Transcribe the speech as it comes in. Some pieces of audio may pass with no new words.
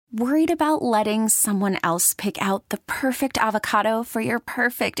Worried about letting someone else pick out the perfect avocado for your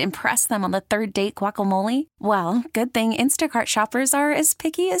perfect impress them on the third date guacamole? Well, good thing Instacart shoppers are as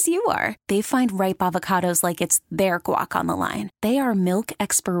picky as you are. They find ripe avocados like it's their guac on the line. They are milk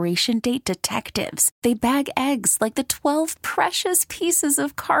expiration date detectives. They bag eggs like the 12 precious pieces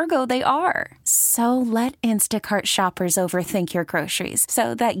of cargo they are. So let Instacart shoppers overthink your groceries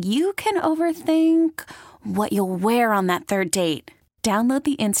so that you can overthink what you'll wear on that third date. Download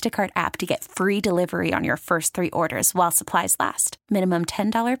the Instacart app to get free delivery on your first 3 orders while supplies last. Minimum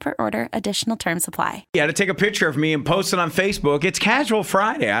 $10 per order. Additional terms apply. You had to take a picture of me and post it on Facebook. It's Casual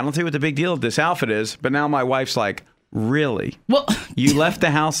Friday. I don't see what the big deal with this outfit is. But now my wife's like, really? Well, you left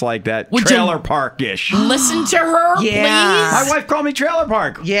the house like that, trailer park-ish. Listen to her, please. My wife called me trailer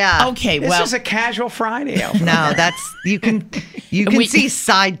park. Yeah. Okay, this is a Casual Friday outfit. No, that's you can see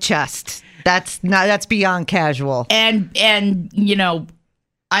side chest. That's beyond casual. And you know,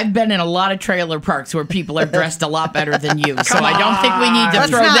 I've been in a lot of trailer parks where people are dressed a lot better than you. So I don't think we need to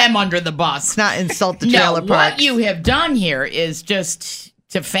throw them under the bus. Let's not insult the trailer parks. What you have done here is just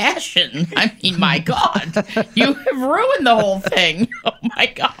to fashion. I mean, my God, you have ruined the whole thing. Oh my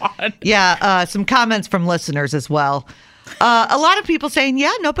God. Yeah, some comments from listeners as well. A lot of people saying,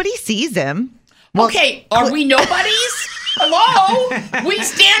 yeah, nobody sees him. Well, okay, are we nobodies? Hello? We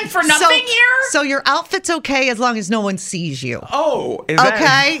stand for nothing here? So your outfit's okay as long as no one sees you. Oh,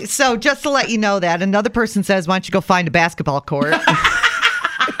 okay. So just to let you know that. Another person says, why don't you go find a basketball court?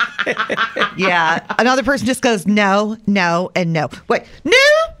 Yeah. Another person just goes, no, no, and no. Wait, no,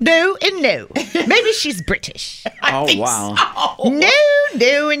 no, and no. Maybe she's British. Oh, wow. So. No,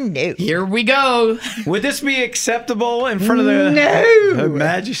 no, and no. Here we go. Would this be acceptable in front of the Her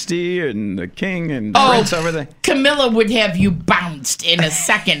Majesty and the King and Prince over there? Camilla would have you bounced in a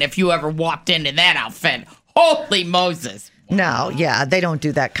second if you ever walked into that outfit. Holy Moses. No, yeah, they don't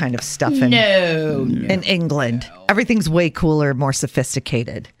do that kind of stuff in England. No. Everything's way cooler, more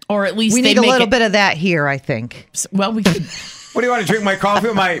sophisticated. Or at least we need a little bit of that here, I think. Well, we could. What do you want to drink my coffee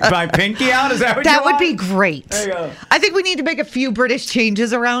with my pinky out? Is that what that you want? That would be great. There you go. I think we need to make a few British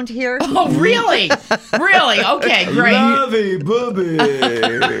changes around here. Oh, really? Really? Okay, great. Lovey booby.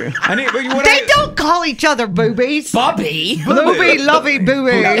 They don't call each other boobies. Bubby? Booby, lovey,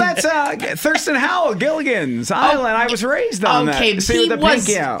 booby. No, that's Thurston Howell, Gilligan's Island. I was raised on that. Okay, See, he with the was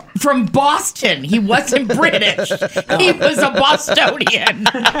pinky out. from Boston. He wasn't British. He was a Bostonian.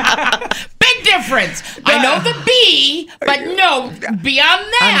 Big difference. I know the B, but no, beyond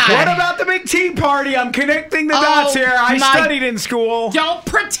that. What about the big tea party? I'm connecting the dots here. I studied in school. Don't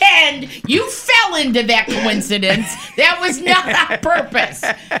pretend you fell into that coincidence. That was not on purpose.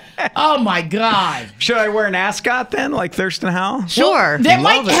 Oh, my God. Should I wear an ascot then, like Thurston Howell? Sure. Well, that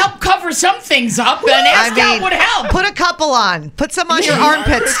might help cover some things up. An ascot would help. Put a couple on. Put some on your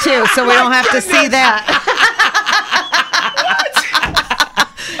armpits, too, so we don't have to see that.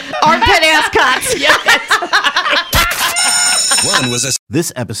 Armpit ascots.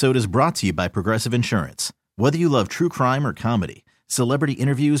 This episode is brought to you by Progressive Insurance. Whether you love true crime or comedy, celebrity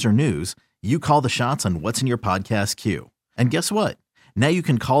interviews or news, you call the shots on what's in your podcast queue. And guess what? Now you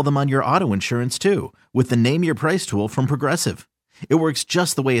can call them on your auto insurance too with the Name Your Price tool from Progressive. It works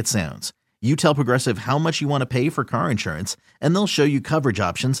just the way it sounds. You tell Progressive how much you want to pay for car insurance, and they'll show you coverage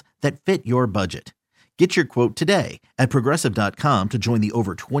options that fit your budget. Get your quote today at Progressive.com to join the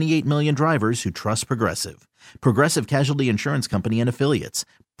over 28 million drivers who trust Progressive. Progressive Casualty Insurance Company and Affiliates.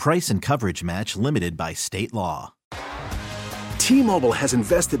 Price and coverage match limited by state law. T-Mobile has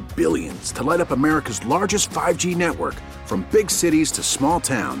invested billions to light up America's largest 5G network, from big cities to small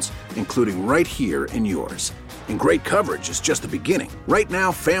towns, including right here in yours. And great coverage is just the beginning. Right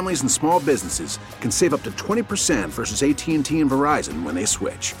now, families and small businesses can save up to 20% versus AT&T and Verizon when they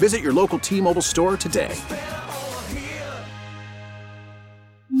switch. Visit your local T-Mobile store today.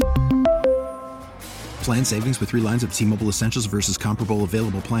 Plan savings with 3 lines of T-Mobile Essentials versus comparable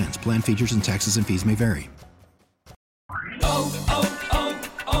available plans. Plan features and taxes and fees may vary.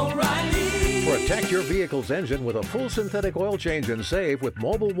 Protect your vehicle's engine with a full synthetic oil change and save with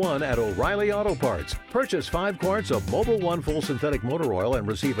Mobile One at O'Reilly Auto Parts. Purchase 5 quarts of Mobile One full synthetic motor oil and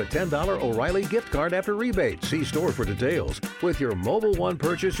receive a $10 O'Reilly gift card after rebate. See store for details. With your Mobile One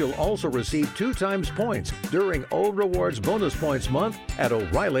purchase, you'll also receive 2 times points during O Rewards Bonus Points Month at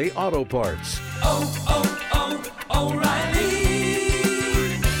O'Reilly Auto Parts. O'Reilly.